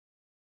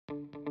Hi,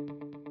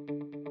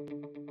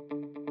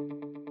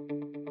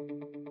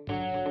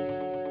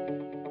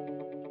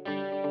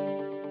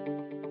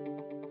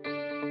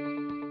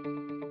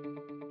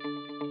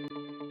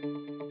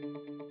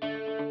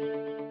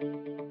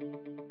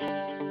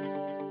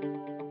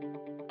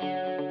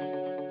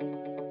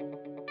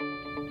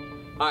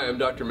 I'm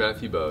Dr.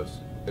 Matthew Boes,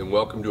 and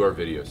welcome to our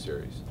video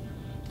series.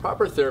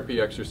 Proper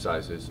therapy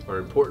exercises are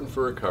important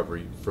for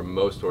recovery from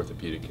most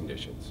orthopedic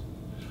conditions.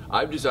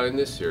 I've designed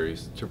this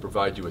series to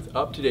provide you with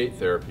up-to-date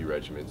therapy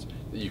regimens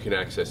that you can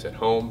access at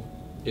home,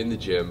 in the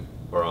gym,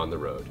 or on the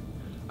road.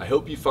 I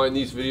hope you find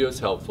these videos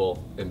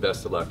helpful, and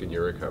best of luck in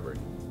your recovery.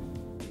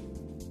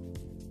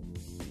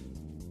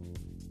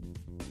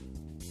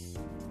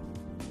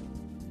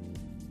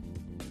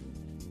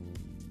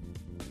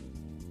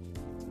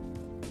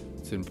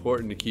 It's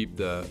important to keep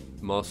the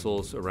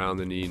muscles around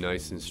the knee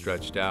nice and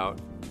stretched out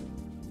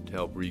to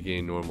help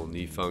regain normal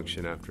knee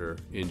function after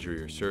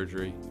injury or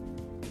surgery.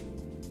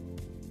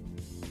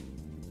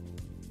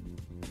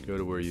 Go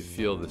to where you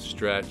feel the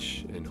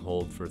stretch and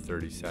hold for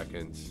 30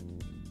 seconds.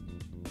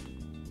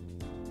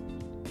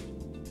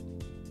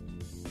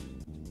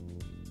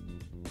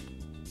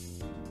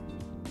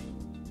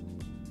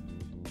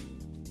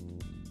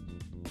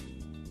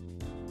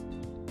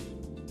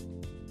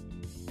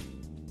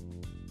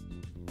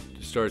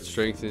 Start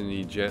strengthening the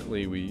knee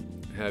gently. We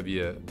have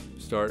you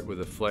start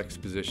with a flex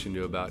position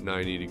to about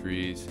 90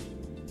 degrees,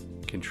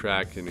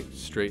 contract and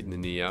straighten the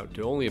knee out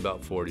to only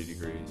about 40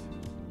 degrees.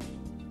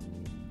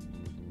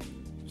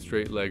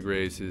 Straight leg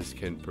raises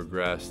can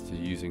progress to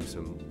using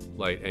some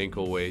light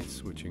ankle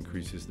weights, which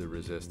increases the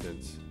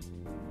resistance.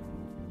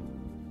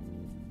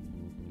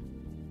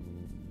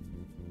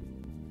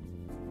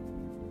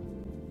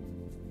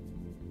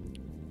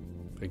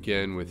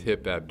 Again, with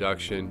hip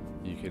abduction,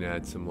 you can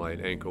add some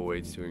light ankle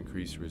weights to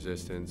increase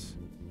resistance.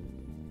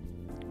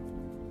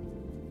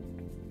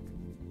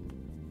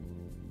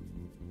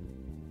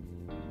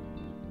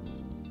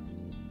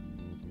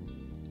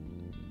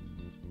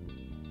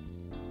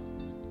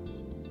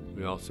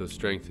 We also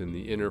strengthen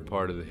the inner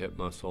part of the hip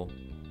muscle,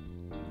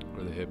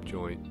 or the hip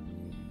joint.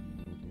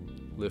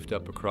 Lift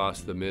up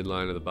across the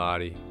midline of the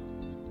body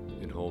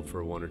and hold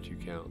for a 1 or 2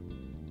 count.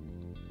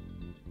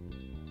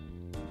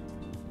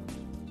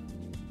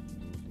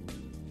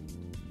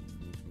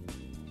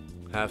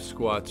 Half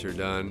squats are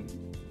done.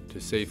 To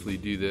safely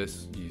do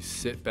this, you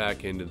sit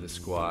back into the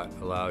squat,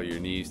 allow your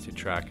knees to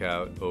track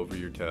out over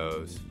your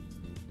toes.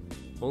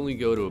 Only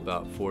go to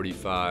about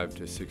 45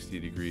 to 60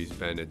 degrees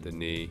bend at the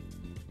knee.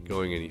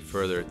 Going any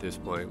further at this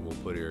point will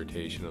put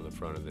irritation on the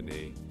front of the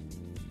knee.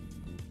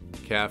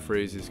 Calf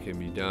raises can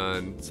be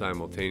done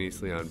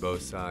simultaneously on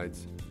both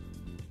sides.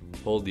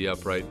 Hold the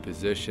upright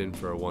position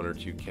for a 1 or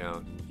 2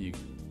 count. You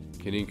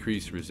can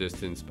increase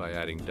resistance by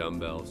adding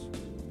dumbbells.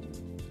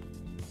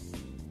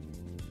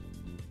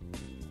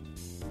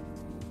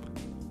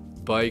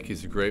 Bike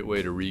is a great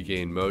way to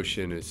regain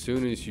motion. As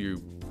soon as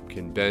you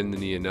can bend the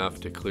knee enough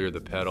to clear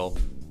the pedal,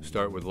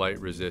 start with light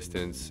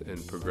resistance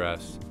and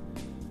progress.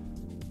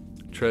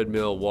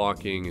 Treadmill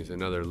walking is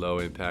another low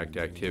impact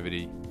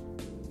activity.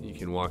 You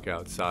can walk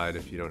outside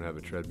if you don't have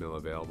a treadmill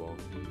available.